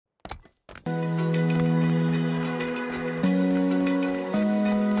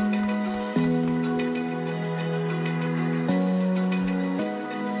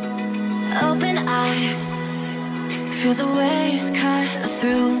Feel the waves cut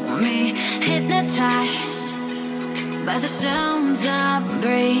through me, hypnotized by the sounds I'm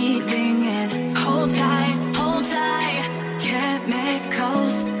breathing in. Hold tight,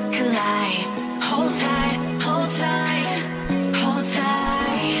 chemicals collide. Hold tight, hold tight, hold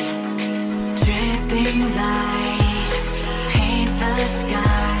tight. Dripping lights paint the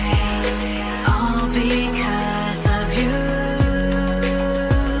skies, all because of you.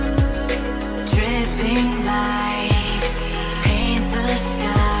 Dripping lights paint the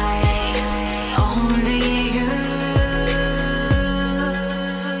skies, only you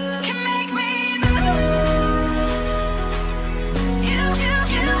can make me move. You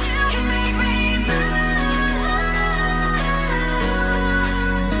can make me move.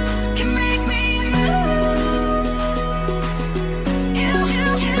 Can make me move. You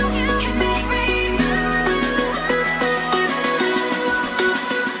can make me move.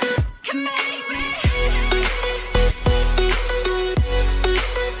 Can make me.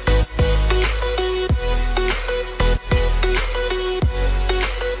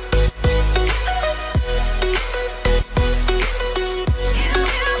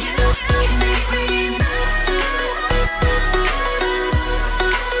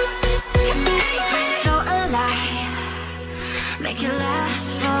 So alive, make it last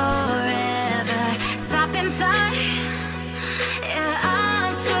forever. Stop in time, yeah,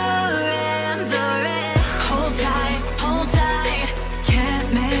 I'm surrendering. Hold tight,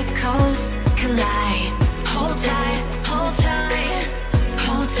 chemicals collide. Hold tight, hold tight,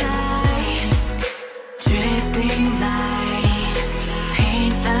 hold tight. Dripping lights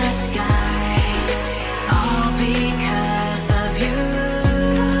paint the skies, all because of you.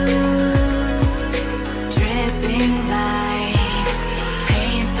 Dripping lights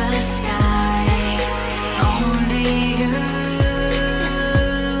paint the skies, only you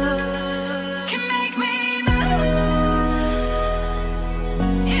can make me move.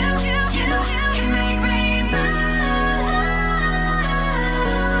 You can make me move.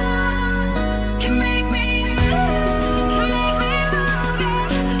 Can make me move. Can make me move.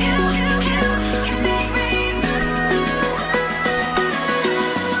 You can make me move.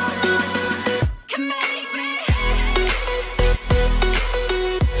 Can make me.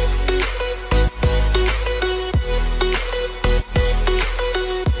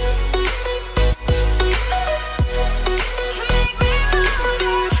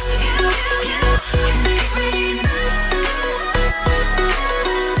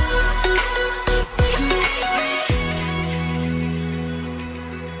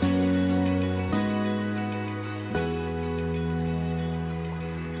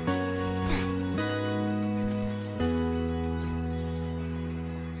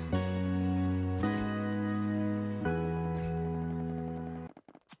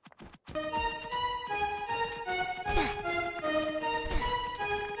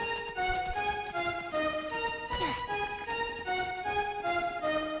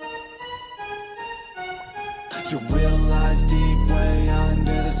 Your will lies deep way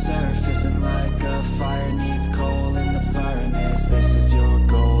under the surface, and like a fire needs coal in the furnace. This is your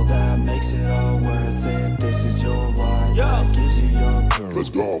goal that makes it all worth it. This is your why that gives you your purpose. Let's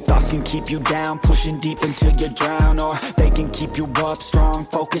go. Thoughts can keep you down, pushing deep until you drown, or they can keep you up strong,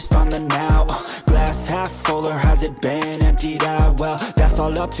 focused on the now. Glass half full, or has it been emptied out? Well, that's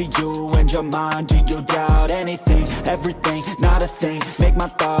all up to you and your mind. Do you doubt anything, everything, not a thing? Make my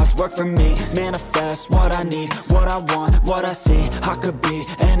thoughts work for me, manifest what I need, what I want, what I see. I could be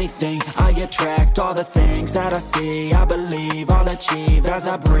anything, I attract all the things that I see. I believe I'll achieve as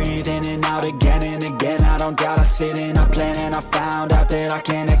I breathe in and out again and again. I don't doubt, I sit and I plan, and I found out that I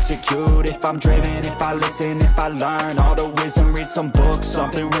can execute if I'm driven, if I listen, if I learn all the wisdom. Read some books,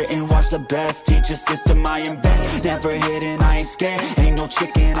 something written, watch the best. Teach a system I invest, never hidden, I ain't scared. Ain't no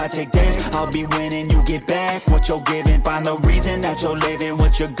chicken, I take dares. I'll be winning, you get back what you're giving. Find the reason that you're living,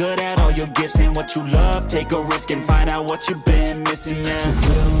 what you're good at, all your gifts and what you love. Take a risk and find out what you've been missing. Yeah. Your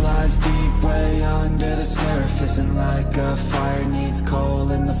will lies deep way under the surface, and like a fire needs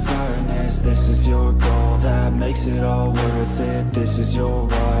coal in the furnace. This is your goal that makes it all worth it. This is your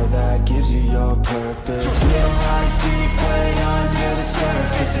why that gives you your purpose. Your will lies deep way under the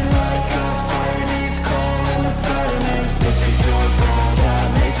surface, and like a fire needs coal in the furnace. This is your goal that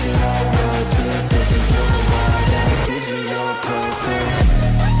makes it all worth it. This is your why that gives you your purpose.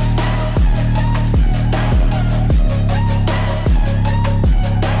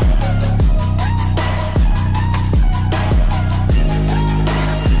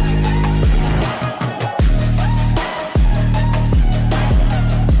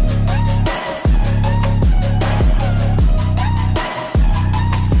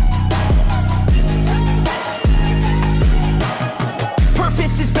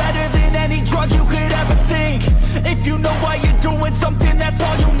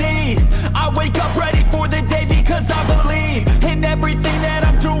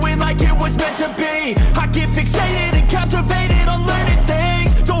 to be. I get fixated and captivated on learning things.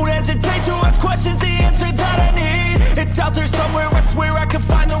 Don't hesitate to ask questions, the answer that I need. It's out there somewhere, I swear I can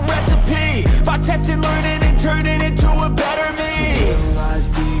find the recipe. By testing, learning, and turning into a better me. It lies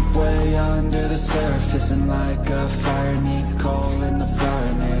deep way under the surface, and like a fire needs coal in the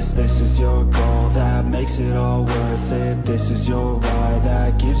furnace. This is your goal that makes it all worth it. This is your why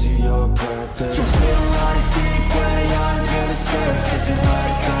that gives you your purpose. It lies deep way under the surface, and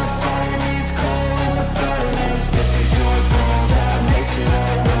like a fire needs coal in the furnace. This is your goal that makes it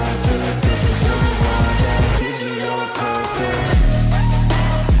all worth it. This is your why that gives you your purpose.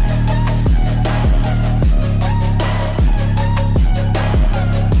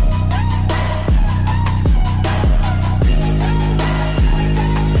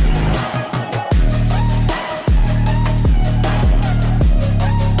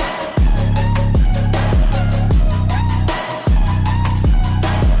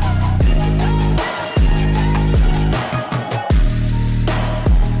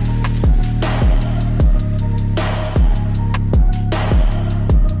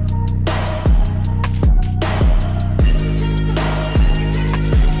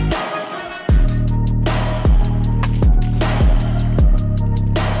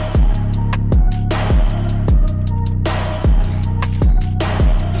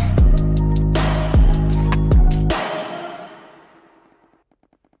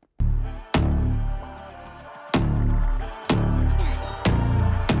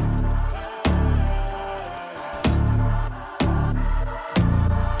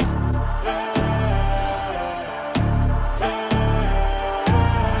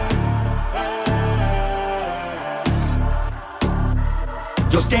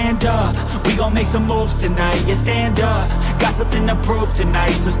 Yo, stand up, we gon' make some moves tonight. Yeah, stand up, got something to prove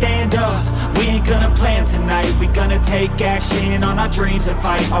tonight. So stand up, we ain't gonna plan tonight. We gonna take action on our dreams and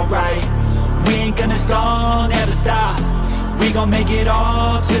fight, alright. We ain't gonna stall, never stop. We gon' make it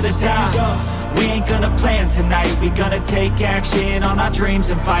all to the top. We ain't gonna plan tonight. We gonna take action on our dreams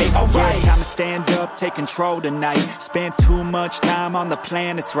and fight, alright. Yeah, time to stand up, take control tonight. Spend too much time on the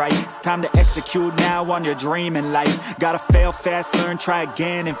plan, it's right. It's time to execute now on your dream in life. Gotta fail fast, learn, try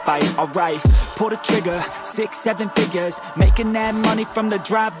again and fight, alright. Pull the trigger, 6, 7 figures. Making that money from the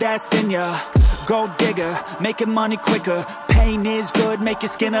drive that's in ya. Gold digger, making money quicker. Pain is good, make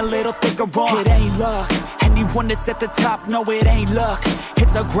your skin a little thicker. It ain't luck, anyone that's at the top, no it ain't luck.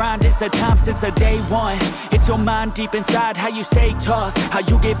 It's a grind, it's a time since the day one. It's your mind deep inside, how you stay tough, how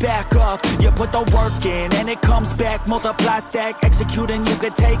you get back up. You put the work in and it comes back. Multiply, stack, execute and you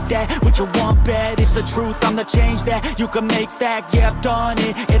can take that. What you want bad, it's the truth, I'm the change that you can make fact. Yeah, I've done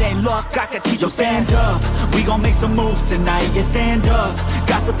it, it ain't luck, I can teach you. Stand up, we gon' make some moves tonight. Yeah, stand up,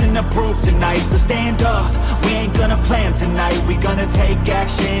 got something to prove tonight. So stand up, we ain't gonna plan tonight. We gonna take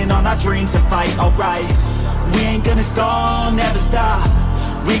action on our dreams and fight, alright. We ain't gonna stall, never stop.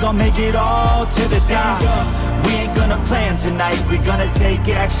 We gon' make it all to the top. We ain't gonna plan tonight. We gonna take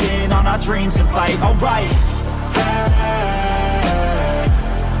action on our dreams and fight, alright.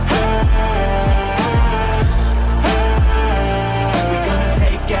 We gonna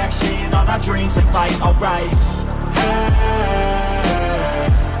take action on our dreams and fight, alright.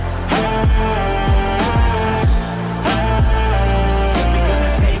 We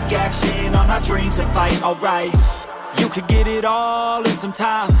gonna take action on our dreams and fight, alright. You could get it all in some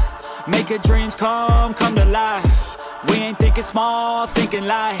time. Make your dreams come to life. We ain't thinking small, thinking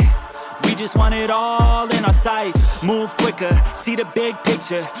light. We just want it all in our sights. Move quicker, see the big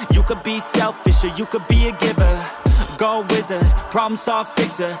picture. You could be selfish or you could be a giver. Go wizard, problem solve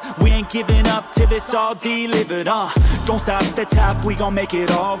fixer. We ain't giving up till it's all delivered, Don't stop at the top, we gon' make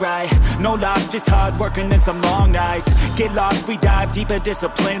it alright. No loss, just hard working and some long nights. Get lost, we dive deeper,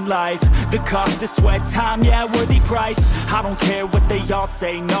 disciplined life. The cost of sweat, time, yeah, worthy price. I don't care what they all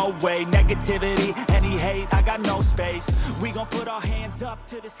say, no way. Negativity, any hate, I got no space. We gon' put our hands up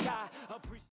to the sky.